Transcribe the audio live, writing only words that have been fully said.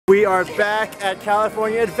We are back at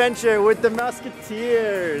California Adventure with the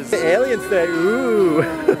Musketeers. The aliens there, ooh.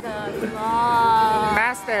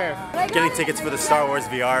 Master. Getting tickets for the Star Wars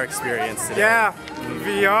VR experience today. Yeah,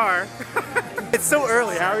 VR. It's so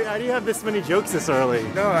early. How do you have this many jokes this early?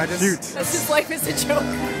 No, I just... Shoot. That's his life is a joke.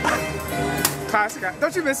 Classic guy.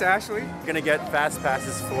 Don't you miss Ashley? We're gonna get fast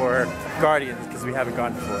passes for Guardians because we haven't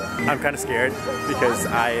gone before. I'm kind of scared because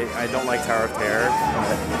I don't like Tower of Terror.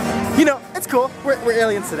 But, you know, it's cool. We're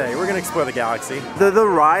aliens today. We're gonna explore the galaxy. The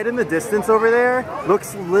ride in the distance over there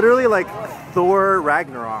looks literally like Thor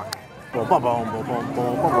Ragnarok. Boom, boom, boom, boom, boom,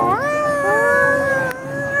 boom, boom.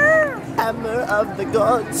 Hammer of the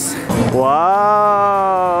gods.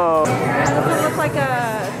 Wow. It doesn't look like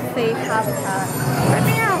a safe habitat.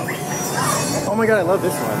 Oh my god, I love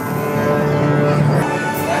this one.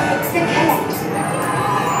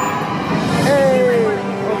 Hey!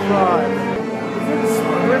 Oh god. Is it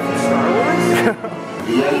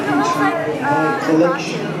from Star Wars?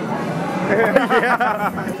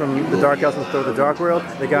 Yeah. From the Dark Elves and the Dark World,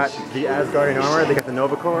 they got the Asgardian armor, they got the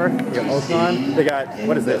Nova Corps, they got Ultron, they got,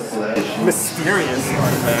 what is this? Mysterious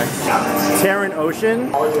artifact. Terran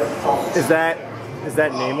Ocean? Is that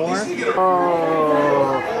Namor?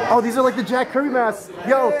 Oh, these are like the Jack Kirby masks.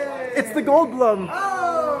 Yo, it's the Goldblum.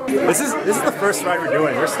 This is the first ride we're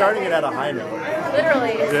doing. We're starting it at a high note.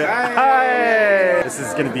 Literally. Yeah. Hi. This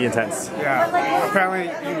is gonna be intense. Yeah.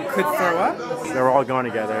 Apparently you could throw up. They're all going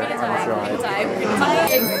together. I'm sure.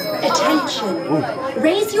 Attention. Ooh.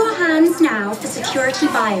 Raise your hands now for security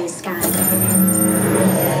bioscan.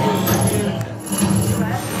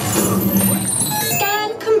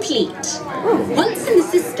 Scan complete. Once in the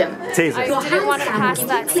system, Taser. your didn't want to pass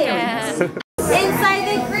that scan. Inside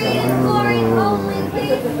the green glory only.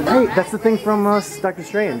 Hey, that's the thing from Doctor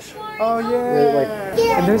Strange. Oh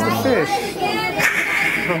yeah. And there's the fish.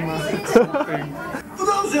 For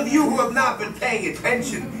those of you who have not been paying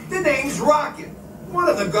attention, the name's Rocket, one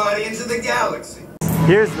of the Guardians of the Galaxy.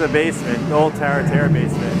 Here's the basement, the old Tower of Terror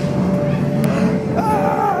basement.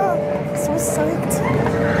 So psyched.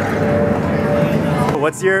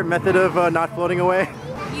 What's your method of not floating away?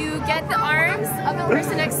 You get the arms of the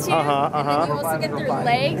person next to you, and then you also get their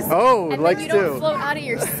legs. Oh, and legs then you don't too. float out of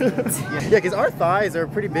your seat. Yeah, because our thighs are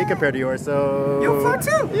pretty big compared to yours, so... You'll float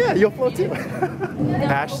too. Yeah, you'll float too.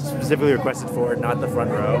 Ash specifically requested for not the front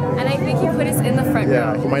row. And I think he put us in the front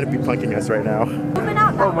Yeah, row. he might be punking us right now.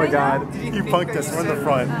 Oh my god, you punked us. We're in the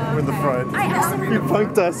front. We're in the front. You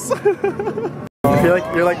punked us. I feel like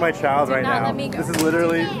you're like my child right now. Let me go. This is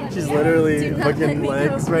literally, she's literally hooking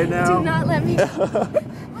legs right now. Do not let me go.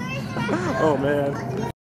 Oh man.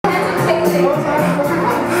 That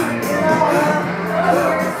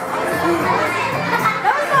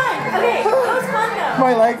was fun. Okay, that was fun though.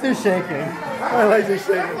 My legs are shaking. My legs are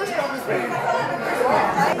shaking.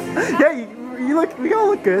 Yeah, you look. We all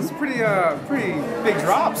look good. It's pretty big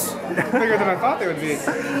drops. Bigger than I thought they would be.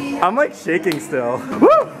 I'm like shaking still. Woo!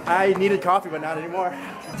 I needed coffee, but not anymore.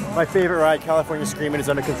 My favorite ride, California Screamin', is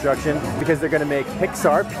under construction because they're gonna make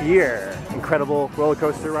Pixar Pier. Incredible roller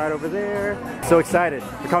coaster ride over there. So excited.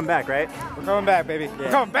 We're coming back, right? We're coming back, baby. Yeah. We're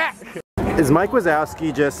coming back. Is Mike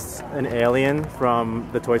Wazowski just an alien from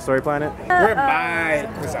the Toy Story planet? We're Mike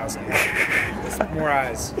Wazowski. More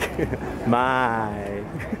eyes. My.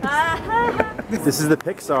 This is the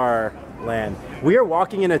Pixar land. We are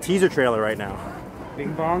walking in a teaser trailer right now.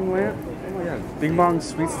 Bing Bong Lamp? Oh my god. Bing Bong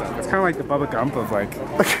sweet stuff. It's kind of like the Bubba Gump of like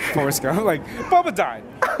Forrest Gump. Like, Bubba died.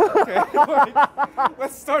 Okay, like,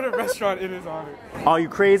 let's start a restaurant in his honor. Are you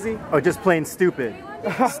crazy? Or just plain stupid?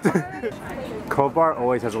 Cove Bar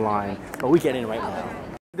always has a line, but we get in right now.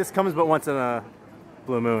 This comes but once in a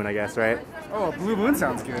blue moon, I guess, right? Oh, Blue Moon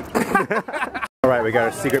sounds good. Alright, we got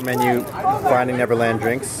our secret menu, Finding Neverland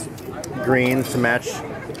drinks. Green to match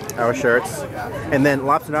our shirts. And then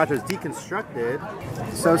lobster nachos deconstructed.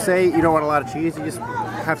 So say you don't want a lot of cheese, you just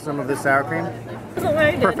have some of this sour cream.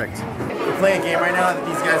 Perfect. We're playing a game right now that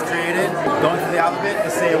these guys created. Going through the alphabet to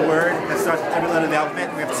say a word that starts with every letter of the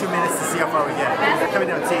alphabet. We have 2 minutes to see how far we get. Coming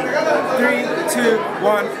down, T. 3, 2,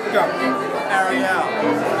 1, go. Ariel.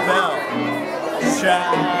 Bell.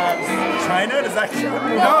 China? Does that count?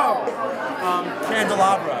 No.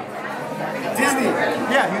 Candelabra. Disney.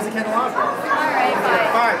 Yeah, he was a candelabra. Alright,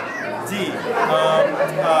 fine. 5. D.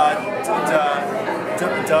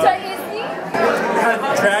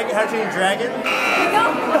 How to change dragon?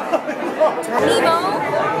 Nemo.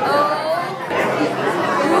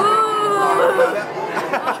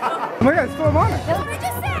 Oh my god, it's Philharmonic. That's what I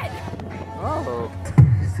just said. Oh.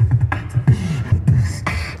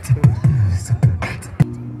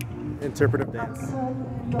 Interpretive dance.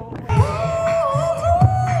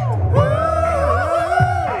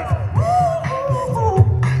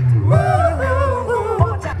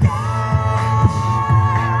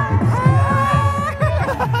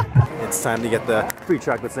 fun to get the free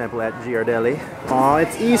chocolate sample at Giardelli. Aw,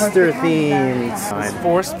 it's Easter themed. This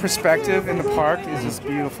forced perspective in the park is just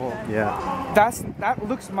beautiful. Yeah. That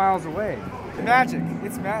looks miles away. Magic.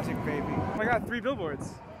 It's magic, baby. Oh my god, 3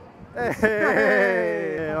 billboards.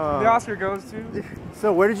 Hey! The Oscar goes to.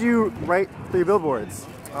 So where did you write 3 billboards?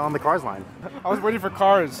 On the Cars line. I was waiting for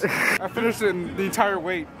Cars. I finished it in the entire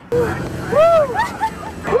wait.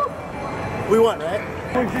 We won, right?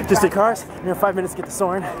 Just did Cars. You have 5 minutes to get to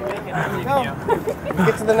Soarin'.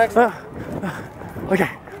 Get to the next one. Okay,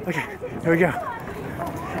 here we go.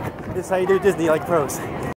 This is how you do Disney like pros.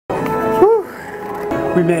 Woo.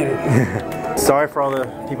 We made it. Sorry for all the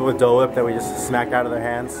people with Dole Whip that we just smacked out of their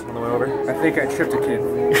hands on the way over. I think I tripped a kid.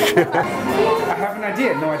 I have an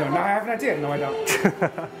idea. No, I don't. No, I have an idea. No, I don't.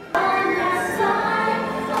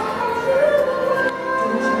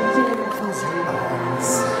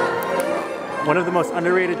 One of the most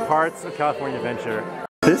underrated parts of California Adventure.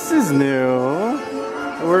 This is new.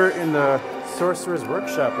 We're in the Sorcerer's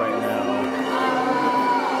Workshop right now.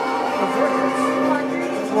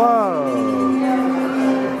 Whoa.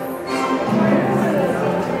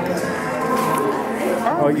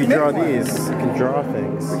 Oh, you draw these. You can draw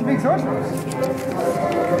things. You make Star Wars.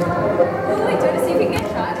 Oh, wait, do you want to see if we can get a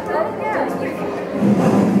shot of that?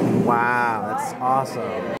 Yeah. Wow, that's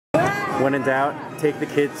awesome. When in doubt, take the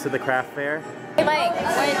kids to the craft fair. Hey, Mike,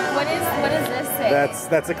 what does this say?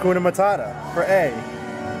 That's Hakuna Matata for A.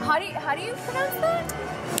 How do you pronounce that?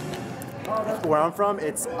 Where I'm from,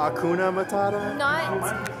 it's Hakuna Matata. Not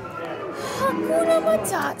Hakuna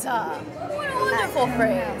Matata. What a wonderful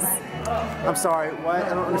phrase. I'm sorry, what? I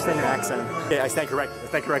don't understand your accent. Okay, I stand corrected.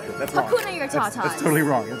 That's wrong. Hakuna your tatas. That's totally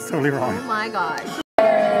wrong. That's totally wrong. Oh my gosh.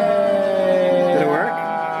 Did it work?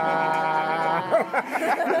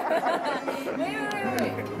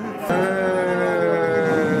 Wait.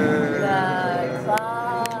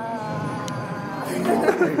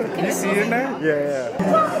 Can you see it in there?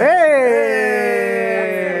 Yeah. Hey!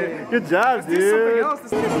 Good job, dude.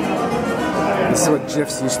 This is what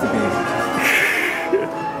GIFs used to be.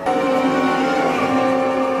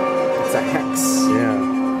 It's a hex.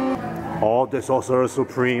 Yeah. All the sorcerers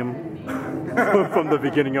supreme from the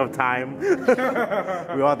beginning of time.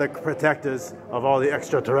 We are the protectors of all the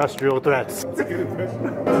extraterrestrial threats.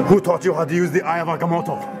 Who taught you how to use the Eye of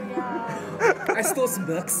Agamotto? I stole some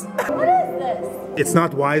books. What is this? It's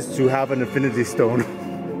not wise to have an infinity stone.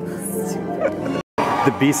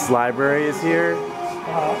 The Beast's library is here.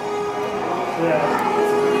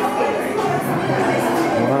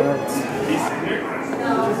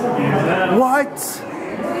 What?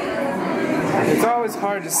 It's always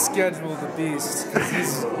hard to schedule the Beast because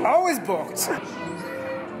he's always booked.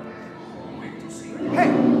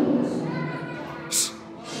 Hey! Shh.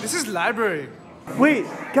 This is library. Wait,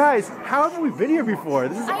 guys, how haven't we been here before?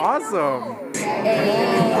 This is awesome.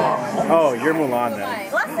 Oh, you're Mulan then.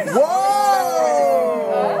 Whoa!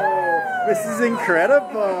 This is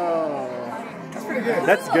incredible. That's pretty good.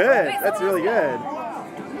 That's good. That's really good.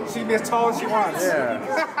 She can be as tall as she wants. Yeah.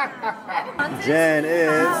 Jen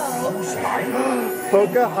is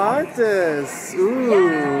Pocahontas. Ooh.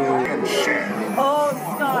 Oh,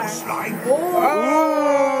 Scar.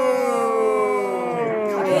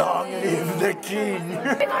 Long live the king. Oh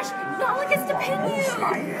my gosh, Nala gets to pin you.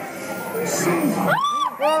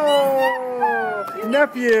 Oh,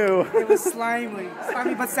 nephew. It was slimy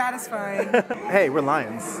but satisfying. Hey, we're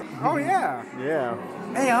lions. Oh yeah. Yeah.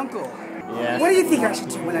 Hey, Uncle. Yeah. What do you think I should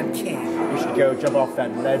do when I'm king? We should go jump off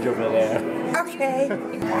that ledge over there. Okay.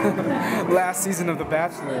 Last season of The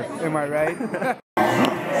Bachelor, am I right?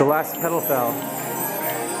 The last petal fell.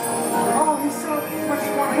 Oh, he's so much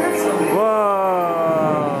more handsome.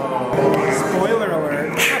 Whoa. Spoiler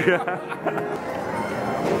alert.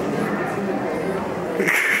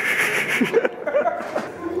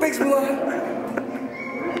 Thanks, Mulan.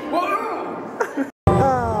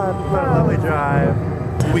 Lovely drive.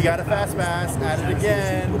 We got a fast pass, at it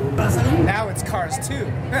again. Now it's Cars 2.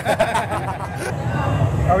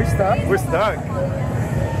 Are we stuck? We're stuck.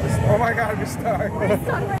 Oh my god, we're stuck.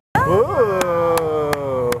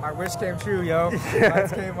 Ooh. Our wish came true, yo.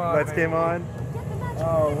 Lights came on. Lights came on.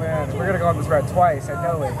 Oh man, we're gonna go on this ride twice, I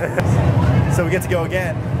know it. So we get to go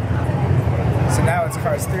again. So now it's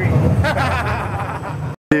Cars 3.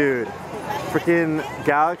 Dude, freaking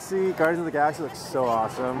Galaxy, Guardians of the Galaxy looks so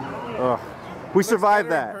awesome. Ugh. We survived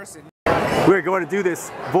that. We're going to do this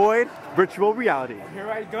void virtual reality. Here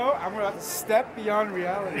I go, I'm about to step beyond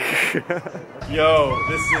reality. Yo,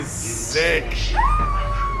 this is sick.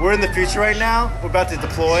 We're in the future right now. We're about to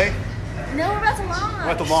deploy. No, we're about to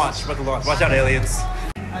launch. We're about to launch. Watch out, aliens.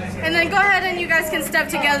 And then go ahead and you guys can step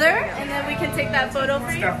together, and then we can take that photo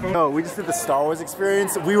for you. No, we just did the Star Wars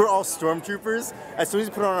experience. We were all stormtroopers. As soon as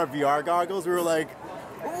we put on our VR goggles, we were like,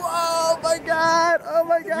 "Whoa, my God! Oh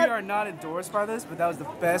my God!" We are not endorsed by this, but that was the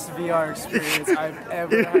best VR experience I've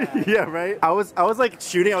ever had. Yeah, right. I was like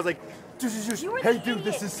shooting. I was like, "Hey, dude,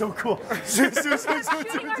 this is so cool!" Shooting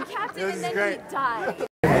our captain, and then he died.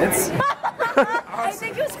 I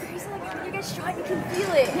think it was crazy. Like when you get shot, you can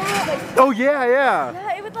feel it. Yeah. Like, Oh yeah.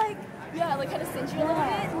 yeah, it would like kind of cinch you a little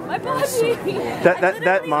bit. My body.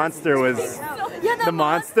 That monster was the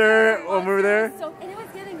monster when we were there. And it was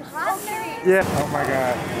getting hot. Yeah. Oh my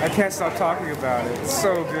god, I can't stop talking about it. It's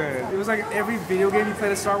so good. It was like every video game you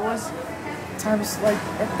played of Star Wars times like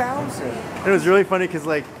 1,000. It was really funny because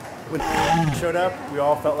like when showed up, we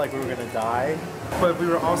all felt like we were gonna die. But we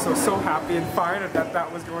were also so happy and fired that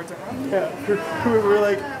that was going to happen. Yeah. We were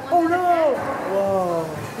like, "Oh no! Whoa!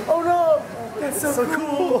 Oh no! That's so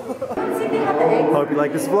cool!" Hope you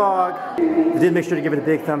like this vlog. If you did, make sure to give it a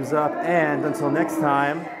big thumbs up. And until next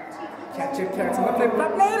time, Catch your cats on the flip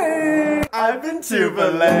flop later. I've been to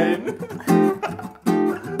Verlaine.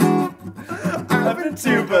 I've been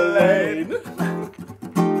to Verlaine.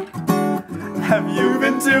 Have you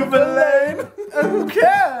been to Verlaine? Who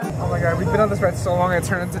cares? Oh my god, we've been on this ride so long it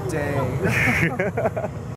turned into day.